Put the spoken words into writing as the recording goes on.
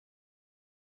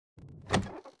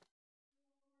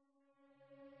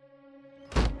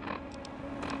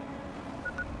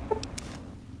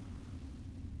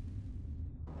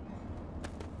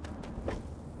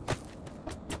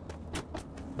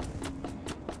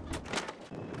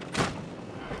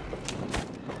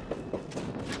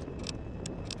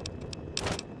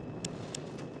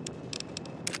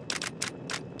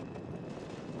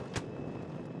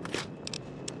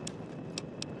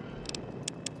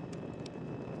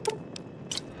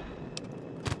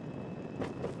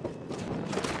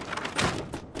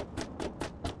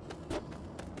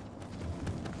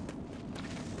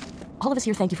All of us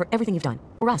here thank you for everything you've done.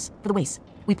 Or us, for the waste.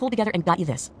 We pulled together and got you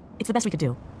this. It's the best we could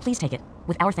do. Please take it,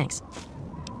 with our thanks.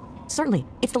 Certainly,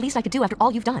 it's the least I could do after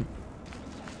all you've done.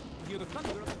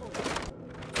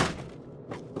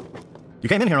 You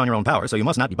came in here on your own power, so you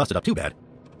must not be busted up too bad.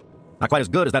 Not quite as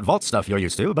good as that vault stuff you're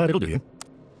used to, but it'll do you.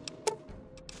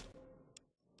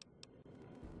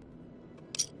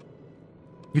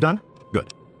 You done?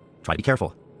 Good. Try to be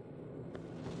careful.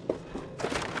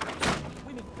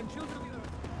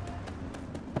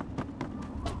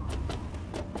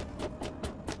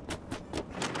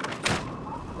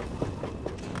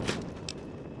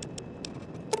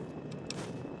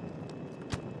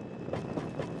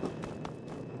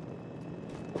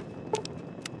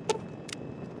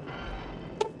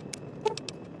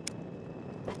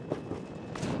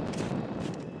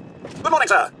 Good morning,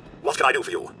 sir. What can I do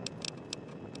for you?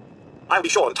 I'll be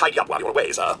sure and tidy up while you're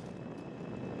away, sir.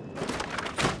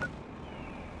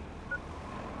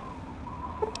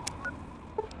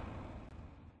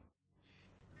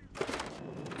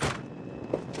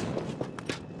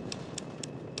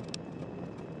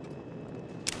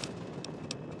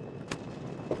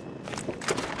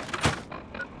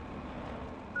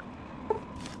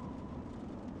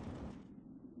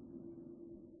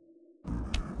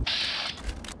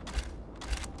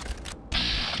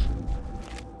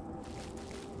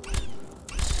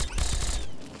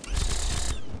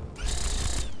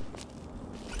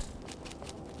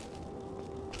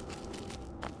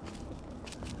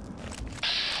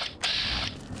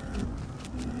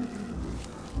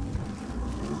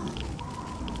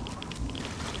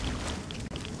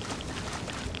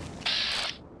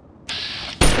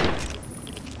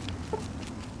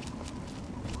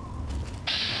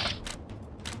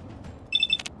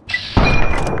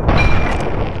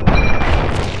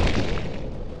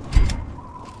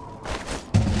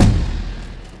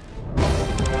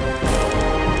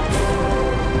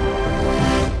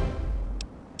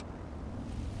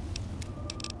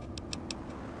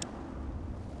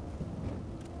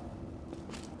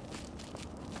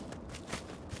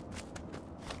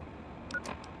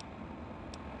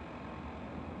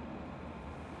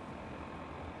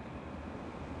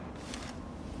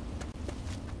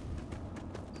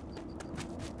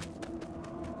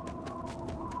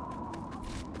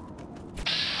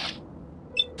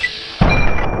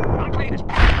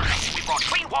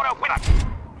 Water with us!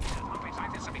 Concrete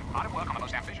scientists have been hard at work on the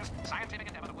most ambitious scientific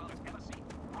endeavor the world has ever seen.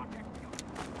 Project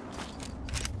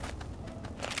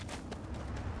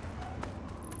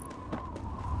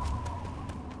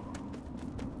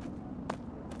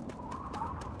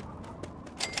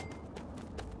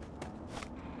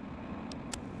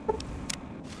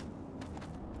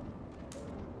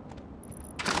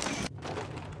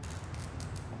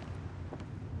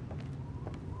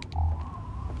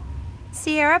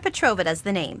Sierra Petrovita's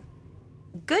the name.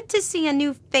 Good to see a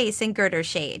new face in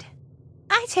Girdershade.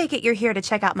 I take it you're here to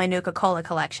check out my Nuka-Cola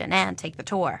collection and take the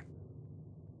tour.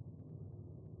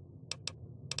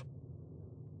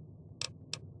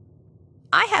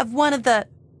 I have one of the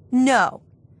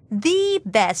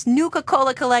best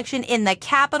Nuka-Cola collection in the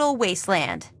capital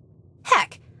wasteland.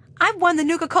 Heck, I've won the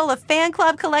Nuka-Cola Fan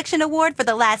Club Collection Award for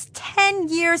the last 10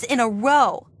 years in a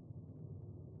row.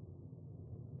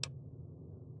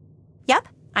 Yep,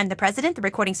 I'm the president, the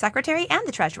recording secretary, and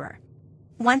the treasurer.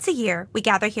 Once a year, we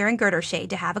gather here in Girdershade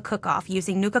to have a cook-off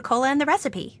using Nuka-Cola in the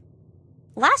recipe.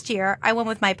 Last year, I went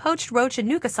with my poached roach and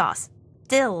Nuka sauce.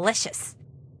 Delicious.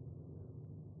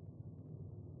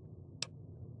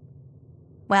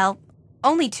 Well,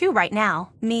 only 2 right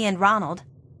now, me and Ronald.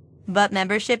 But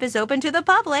membership is open to the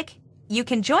public. You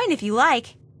can join if you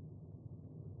like.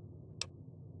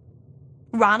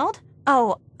 Ronald?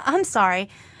 Oh, I'm sorry.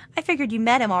 I figured you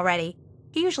met him already.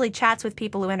 He usually chats with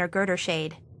people who enter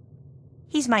Girdershade.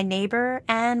 He's my neighbor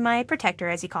and my protector,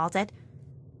 as he calls it.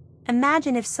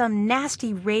 Imagine if some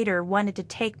nasty raider wanted to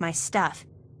take my stuff.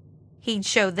 He'd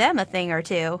show them a thing or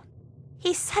two.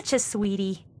 He's such a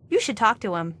sweetie. You should talk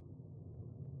to him.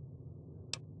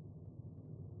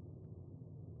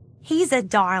 He's a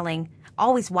darling,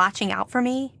 always watching out for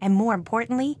me, and more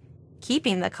importantly,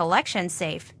 keeping the collection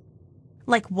safe.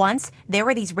 Like once, there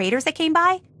were these raiders that came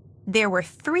by. There were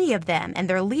 3 of them, and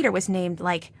their leader was named,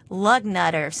 like,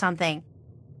 Lugnut or something.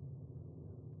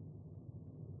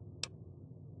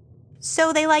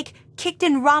 So they, like, kicked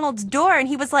in Ronald's door, and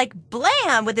he was like,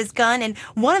 blam, with his gun, and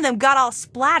one of them got all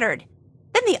splattered.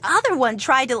 Then the other one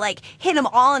tried to, like, hit him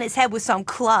all in his head with some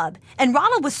club, and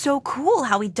Ronald was so cool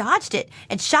how he dodged it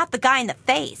and shot the guy in the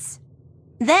face.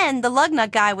 Then the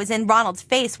Lugnut guy was in Ronald's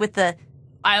face with the,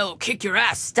 "I'll kick your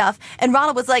ass" stuff, and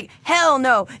Ronald was like, hell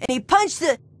no, and he punched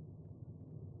the...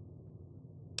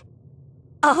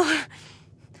 Oh,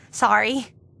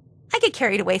 sorry. I get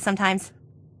carried away sometimes.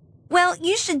 Well,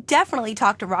 you should definitely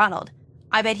talk to Ronald.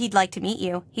 I bet he'd like to meet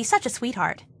you. He's such a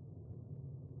sweetheart.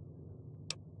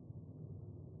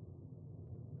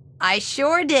 I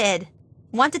sure did.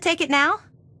 Want to take it now?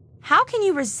 How can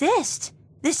you resist?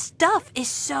 This stuff is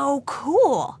so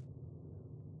cool.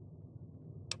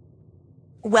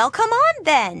 Well, come on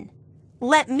then.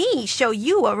 Let me show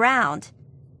you around.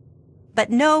 But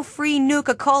no free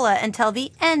Nuka-Cola until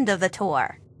the end of the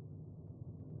tour.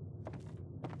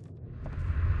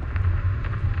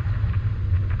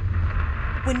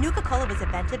 When Nuka-Cola was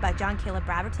invented by John Caleb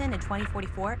Braverton in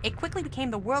 2044, it quickly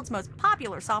became the world's most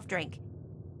popular soft drink.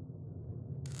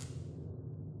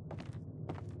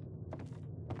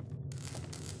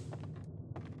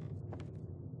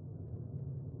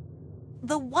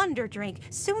 The Wonder Drink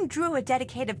soon drew a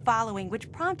dedicated following,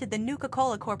 which prompted the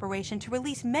Nuka-Cola Corporation to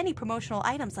release many promotional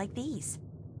items like these.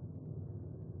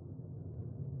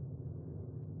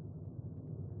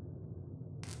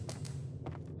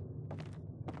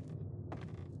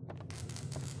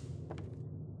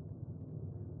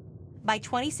 By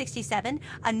 2067,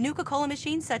 a Nuka-Cola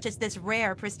machine such as this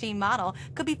rare, pristine model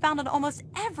could be found on almost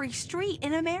every street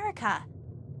in America.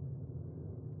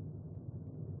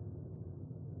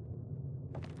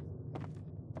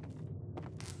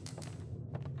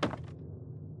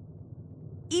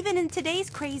 Even in today's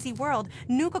crazy world,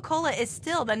 Nuka-Cola is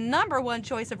still the #1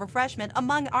 choice of refreshment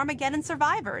among Armageddon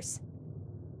survivors.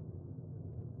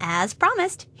 As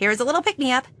promised, here's a little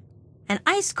pick-me-up. An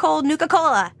ice-cold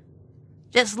Nuka-Cola.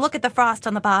 Just look at the frost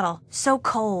on the bottle. So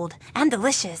cold and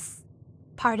delicious.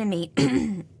 Pardon me.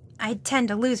 I tend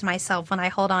to lose myself when I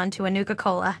hold on to a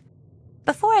Nuka-Cola.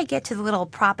 Before I get to the little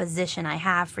proposition I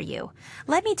have for you,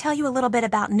 let me tell you a little bit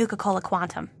about Nuka-Cola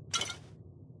Quantum.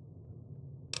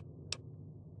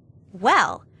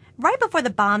 Well, right before the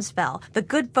bombs fell, the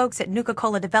good folks at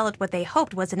Nuka-Cola developed what they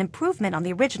hoped was an improvement on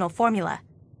the original formula.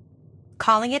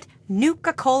 Calling it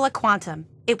Nuka-Cola Quantum.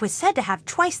 It was said to have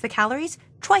twice the calories,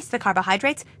 twice the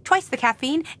carbohydrates, twice the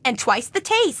caffeine, and twice the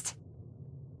taste.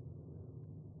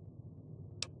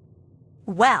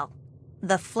 Well,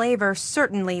 the flavor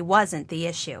certainly wasn't the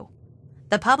issue.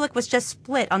 The public was just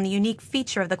split on the unique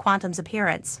feature of the Quantum's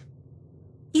appearance.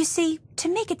 You see,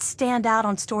 to make it stand out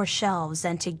on store shelves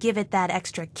and to give it that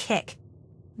extra kick,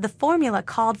 the formula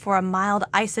called for a mild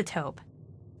isotope.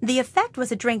 The effect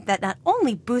was a drink that not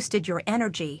only boosted your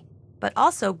energy, but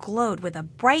also glowed with a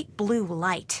bright blue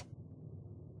light.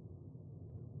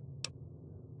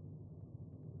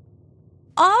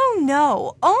 Oh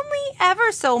no, only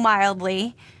ever so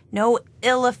mildly. No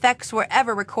ill effects were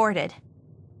ever recorded.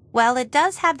 Well, it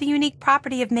does have the unique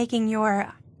property of making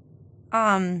your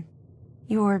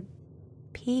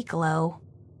pee glow.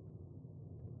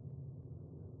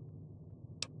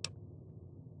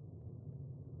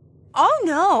 Oh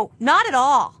no, not at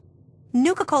all.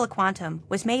 Nuka-Cola Quantum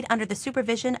was made under the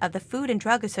supervision of the Food and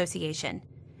Drug Association.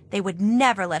 They would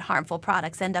never let harmful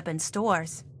products end up in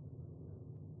stores.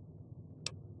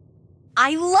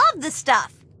 I love the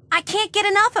stuff! I can't get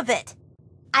enough of it!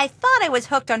 I thought I was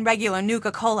hooked on regular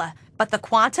Nuka-Cola, but the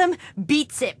Quantum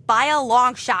beats it by a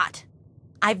long shot.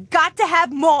 I've got to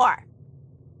have more!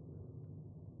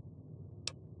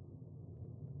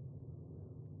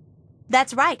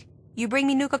 That's right. You bring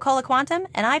me Nuka-Cola Quantum,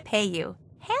 and I pay you.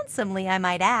 Handsomely, I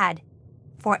might add.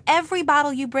 For every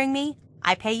bottle you bring me,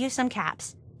 I pay you some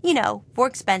caps. You know, for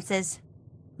expenses.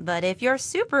 But if you're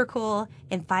super cool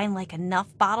and find like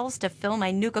enough bottles to fill my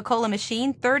Nuka-Cola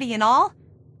machine, 30 in all,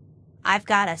 I've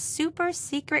got a super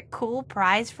secret cool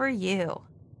prize for you.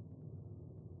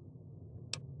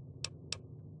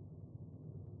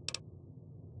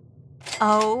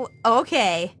 Oh,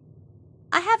 okay.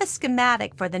 I have a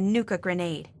schematic for the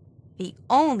Nuka-Grenade, the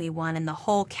only one in the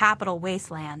whole Capital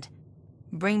Wasteland.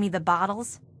 Bring me the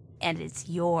bottles, and it's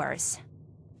yours.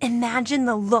 Imagine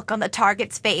the look on the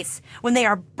target's face when they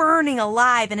are burning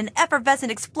alive in an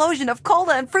effervescent explosion of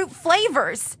cola and fruit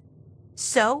flavors.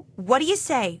 So, what do you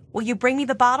say? Will you bring me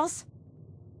the bottles?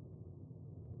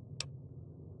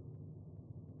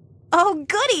 Oh,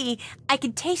 goody! I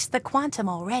can taste the Quantum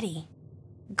already.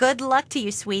 Good luck to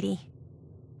you, sweetie.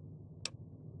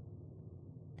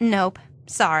 Nope,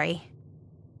 sorry.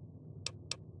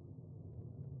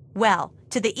 Well,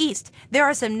 to the east, there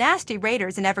are some nasty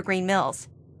raiders in Evergreen Mills.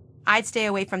 I'd stay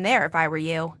away from there if I were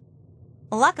you.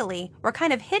 Luckily, we're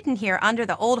kind of hidden here under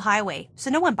the old highway, so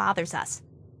no one bothers us.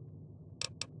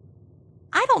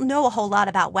 I don't know a whole lot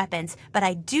about weapons, but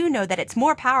I do know that it's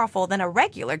more powerful than a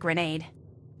regular grenade.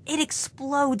 It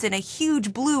explodes in a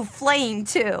huge blue flame,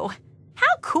 too.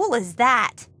 How cool is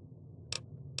that?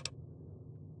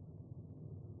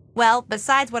 Well,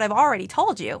 besides what I've already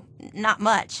told you, not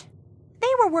much. They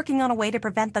were working on a way to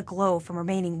prevent the glow from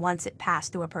remaining once it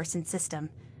passed through a person's system,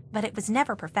 but it was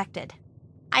never perfected.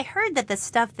 I heard that the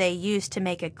stuff they used to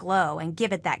make it glow and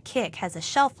give it that kick has a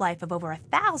shelf life of over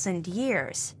 1,000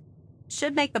 years.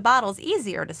 Should make the bottles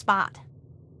easier to spot.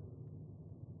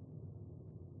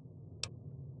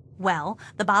 Well,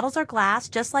 the bottles are glass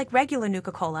just like regular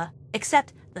Nuka-Cola,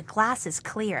 except the glass is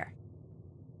clear.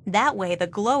 That way the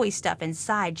glowy stuff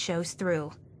inside shows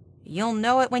through. You'll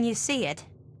know it when you see it.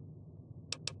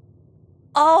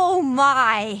 Oh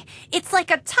my! It's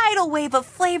like a tidal wave of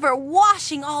flavor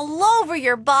washing all over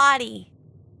your body.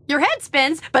 Your head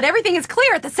spins, but everything is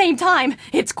clear at the same time.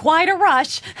 It's quite a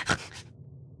rush.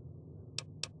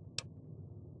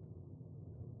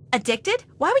 Addicted?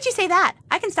 Why would you say that?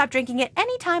 I can stop drinking it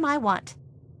anytime I want.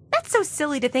 That's so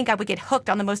silly to think I would get hooked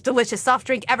on the most delicious soft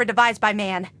drink ever devised by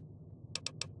man.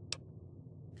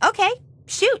 Okay,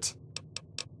 shoot.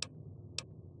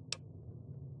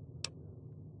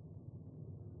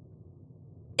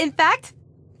 In fact,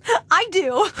 I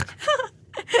do.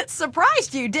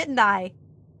 Surprised you, didn't I?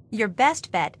 Your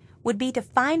best bet would be to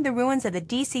find the ruins of the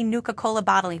DC Nuka-Cola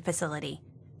bottling facility.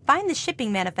 Find the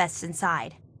shipping manifests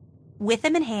inside. With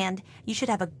them in hand, you should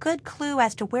have a good clue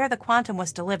as to where the Quantum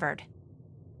was delivered.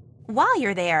 While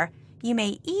you're there, you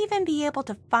may even be able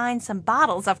to find some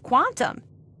bottles of Quantum.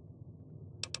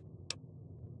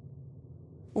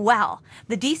 Well,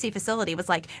 the DC facility was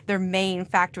like their main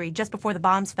factory just before the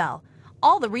bombs fell.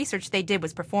 All the research they did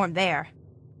was performed there.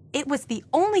 It was the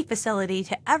only facility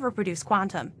to ever produce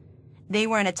Quantum. They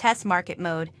were in a test market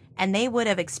mode, and they would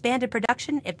have expanded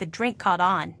production if the drink caught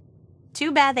on.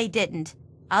 Too bad they didn't.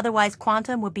 Otherwise,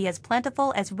 Quantum would be as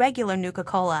plentiful as regular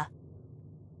Nuka-Cola.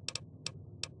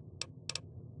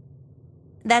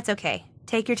 That's okay.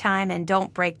 Take your time and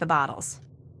don't break the bottles.